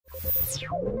So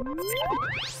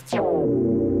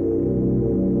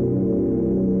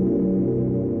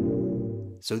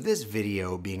this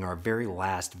video, being our very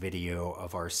last video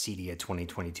of our CEDIA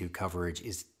 2022 coverage,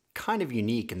 is kind of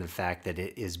unique in the fact that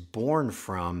it is born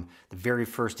from the very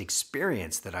first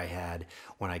experience that I had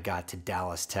when I got to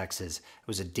Dallas, Texas. It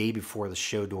was a day before the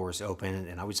show doors opened,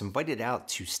 and I was invited out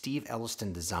to Steve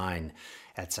Elliston Design.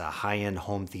 That's a high-end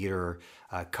home theater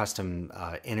custom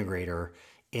integrator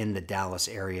in the Dallas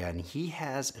area, and he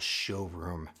has a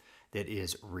showroom that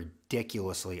is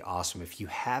ridiculously awesome. If you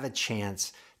have a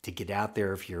chance to get out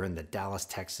there, if you're in the Dallas,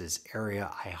 Texas area,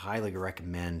 I highly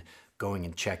recommend going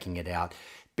and checking it out.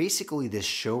 Basically, this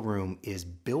showroom is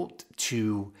built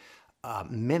to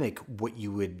mimic what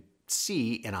you would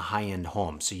see in a high-end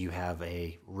home. So you have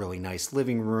a really nice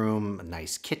living room, a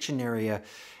nice kitchen area,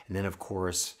 and then of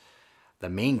course, the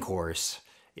main course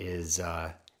is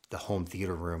the home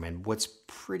theater room. And what's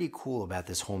pretty cool about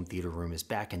this home theater room is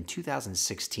back in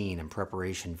 2016, in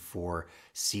preparation for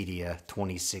CEDIA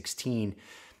 2016,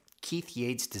 Keith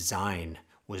Yates' design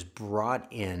was brought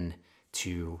in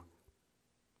to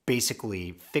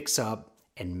basically fix up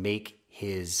and make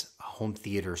his home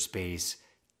theater space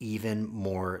even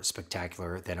more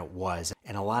spectacular than it was.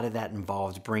 And a lot of that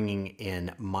involved bringing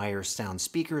in Meyer sound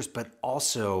speakers, but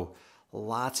also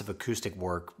lots of acoustic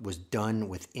work was done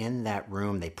within that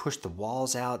room. They pushed the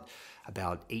walls out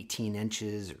about 18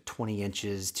 inches or 20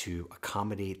 inches to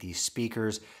accommodate these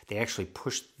speakers. They actually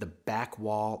pushed the back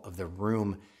wall of the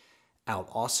room out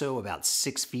also about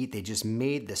 6 feet. They just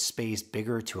made the space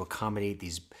bigger to accommodate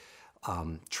these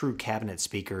true cabinet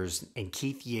speakers. And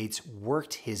Keith Yates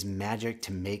worked his magic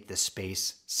to make the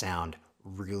space sound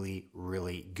really,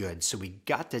 really good. So we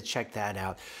got to check that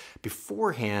out.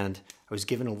 Beforehand, I was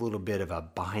given a little bit of a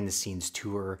behind the scenes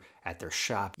tour at their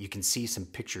shop. You can see some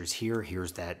pictures here.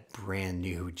 Here's that brand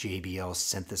new JBL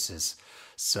Synthesis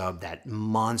sub, that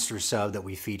monster sub that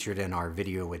we featured in our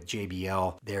video with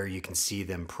JBL. There you can see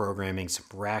them programming some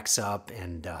racks up,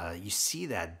 and you see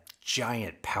that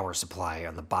giant power supply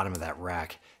on the bottom of that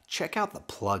rack. Check out the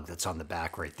plug that's on the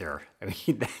back right there. I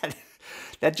mean,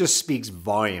 that just speaks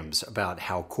volumes about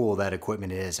how cool that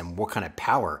equipment is and what kind of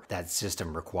power that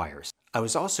system requires. I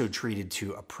was also treated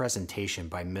to a presentation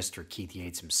by Mr. Keith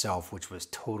Yates himself, which was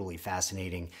totally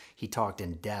fascinating. He talked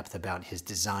in depth about his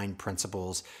design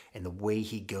principles and the way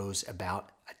he goes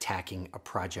about attacking a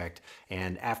project.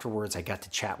 And afterwards, I got to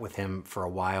chat with him for a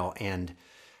while, and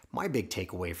my big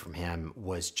takeaway from him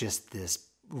was just this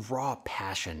raw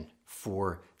passion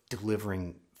for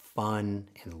delivering fun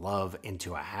and love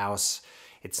into a house.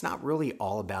 It's not really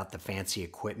all about the fancy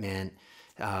equipment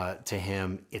to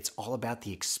him. It's all about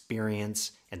the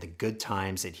experience and the good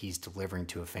times that he's delivering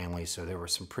to a family. So there were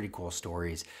some pretty cool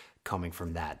stories coming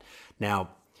from that. Now,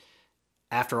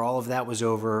 after all of that was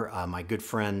over, my good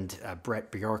friend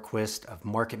Brett Bjorkquist of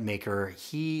Market Maker,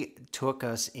 he took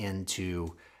us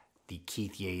into the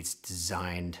Keith Yates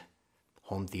designed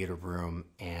home theater room,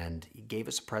 and he gave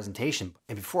us a presentation.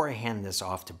 And before I hand this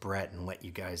off to Brett and let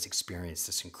you guys experience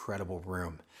this incredible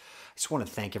room, I just want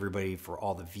to thank everybody for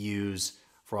all the views,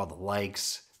 for all the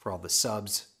likes, for all the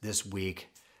subs this week.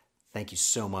 Thank you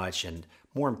so much. And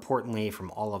more importantly,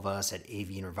 from all of us at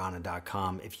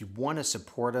avnirvana.com, if you want to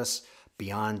support us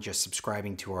beyond just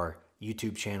subscribing to our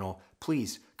YouTube channel,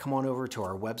 please come on over to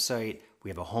our website. We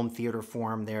have a home theater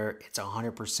forum there. It's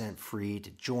 100% free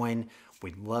to join.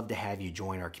 We'd love to have you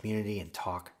join our community and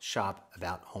talk shop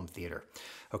about home theater.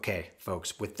 Okay,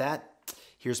 folks, with that,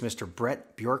 here's Mr.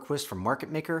 Brett Bjorkquist from Market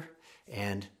Maker,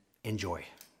 and enjoy.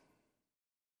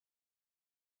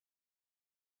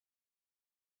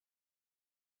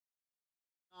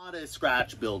 Not a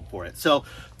scratch build for it. So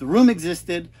the room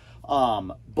existed,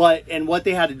 and what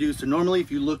they had to do, so normally if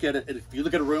you look at it, if you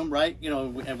look at a room, right, you know,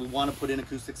 and we want to put in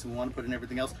acoustics and we want to put in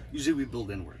everything else, usually we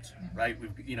build inwards, right?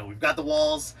 We've got the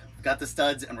walls, we've got the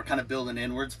studs, and we're kind of building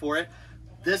inwards for it.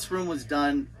 This room was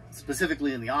done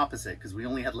specifically in the opposite, because we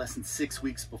only had less than 6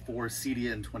 weeks before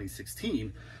CEDIA in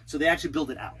 2016, so they actually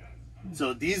built it out.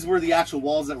 So these were the actual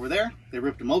walls that were there. They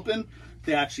ripped them open.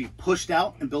 They actually pushed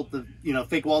out and built the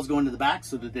fake walls going to the back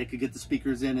so that they could get the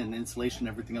speakers in and insulation and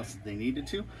everything else that they needed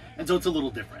to. And so it's a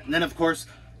little different. And then of course,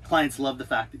 clients love the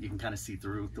fact that you can kind of see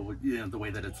through the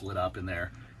way that it's lit up in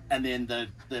there. And then the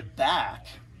back,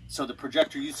 so the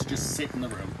projector used to just sit in the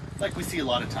room, like we see a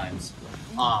lot of times.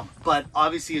 But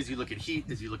obviously, as you look at heat,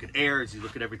 as you look at air, as you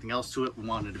look at everything else to it, we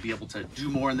wanted to be able to do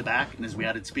more in the back, and as we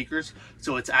added speakers.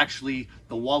 So it's actually,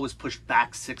 the wall was pushed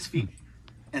back 6 feet.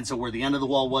 And so where the end of the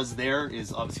wall was there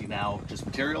is obviously now just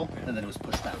material, and then it was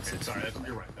pushed back 6 Sorry, feet.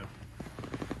 you're right.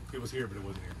 It was here, but it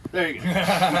wasn't here. There you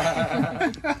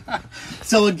go.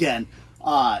 So again,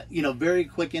 you know, very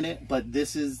quick in it, but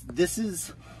this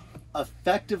is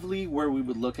effectively where we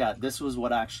would look at, this was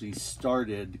what actually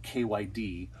started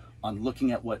KYD on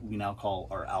looking at what we now call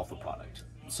our alpha product.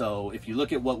 So if you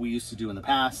look at what we used to do in the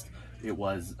past, it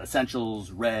was essentials,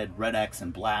 red, red X,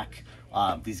 and black.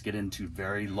 These get into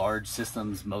very large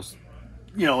systems. Most,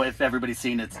 you know, if everybody's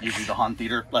seen it, it's usually the Han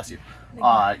Theater, bless you.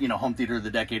 You know, home theater of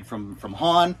the decade from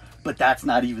Han, but that's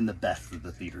not even the best of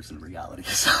the theaters in reality.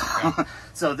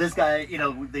 So this guy, you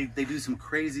know, they do some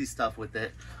crazy stuff with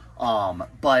it.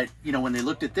 But, you know, when they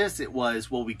looked at this, it was,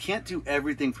 well, we can't do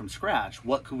everything from scratch.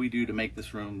 What could we do to make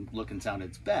this room look and sound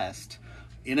its best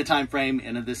in a time frame,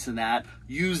 in a this and that,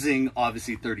 using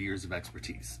obviously 30 years of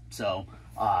expertise. So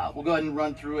we'll go ahead and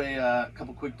run through a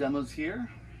couple quick demos here.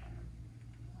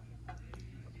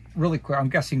 Really quick, I'm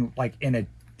guessing like in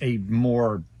a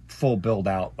more full build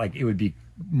out, like it would be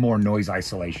more noise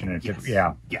isolation. And Yes.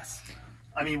 Yeah. Yes.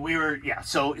 I mean, we were, yeah.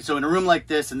 So in a room like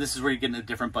this, and this is where you get into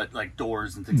different, but like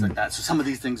doors and things like that. So some of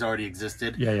these things already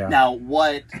existed. Yeah. Now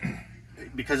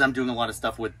because I'm doing a lot of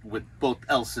stuff with both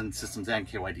Elliston systems and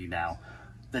KYD now,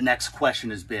 the next question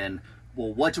has been,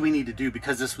 well, what do we need to do?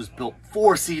 Because this was built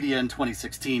for CEDIA in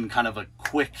 2016, kind of a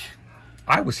quick.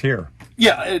 I was here.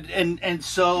 Yeah, and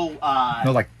so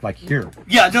No, like here.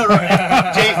 yeah, no,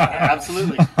 Jason,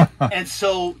 absolutely. And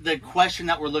so the question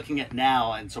that we're looking at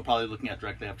now, and so probably looking at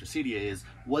directly after CEDIA, is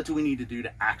what do we need to do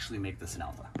to actually make this an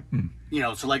alpha? You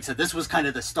know, so like I said, this was kind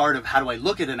of the start of how do I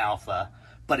look at an alpha,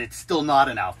 but it's still not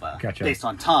an alpha based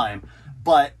on time.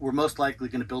 But we're most likely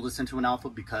going to build this into an alpha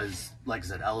because, like I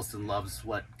said, Elliston loves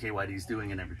what KYD is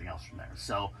doing and everything else from there.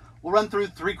 So we'll run through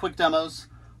 3 quick demos.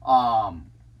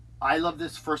 I love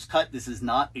this first cut. This is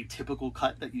not a typical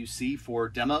cut that you see for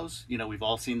demos. You know, we've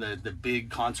all seen the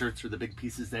big concerts or the big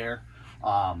pieces there.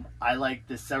 I like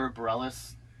this Sarah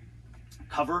Bareilles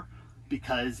cover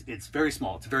because it's very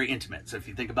small. It's very intimate. So if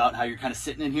you think about how you're kind of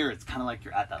sitting in here, it's kind of like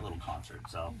you're at that little concert.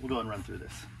 So we'll go ahead and run through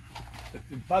this.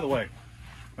 By the way,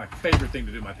 my favorite thing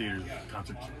to do in my theater is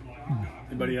concerts.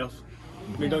 Anybody else?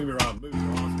 I mean, don't get me wrong, movies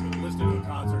are awesome, but listening to a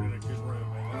concert in a good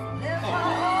room,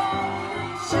 man,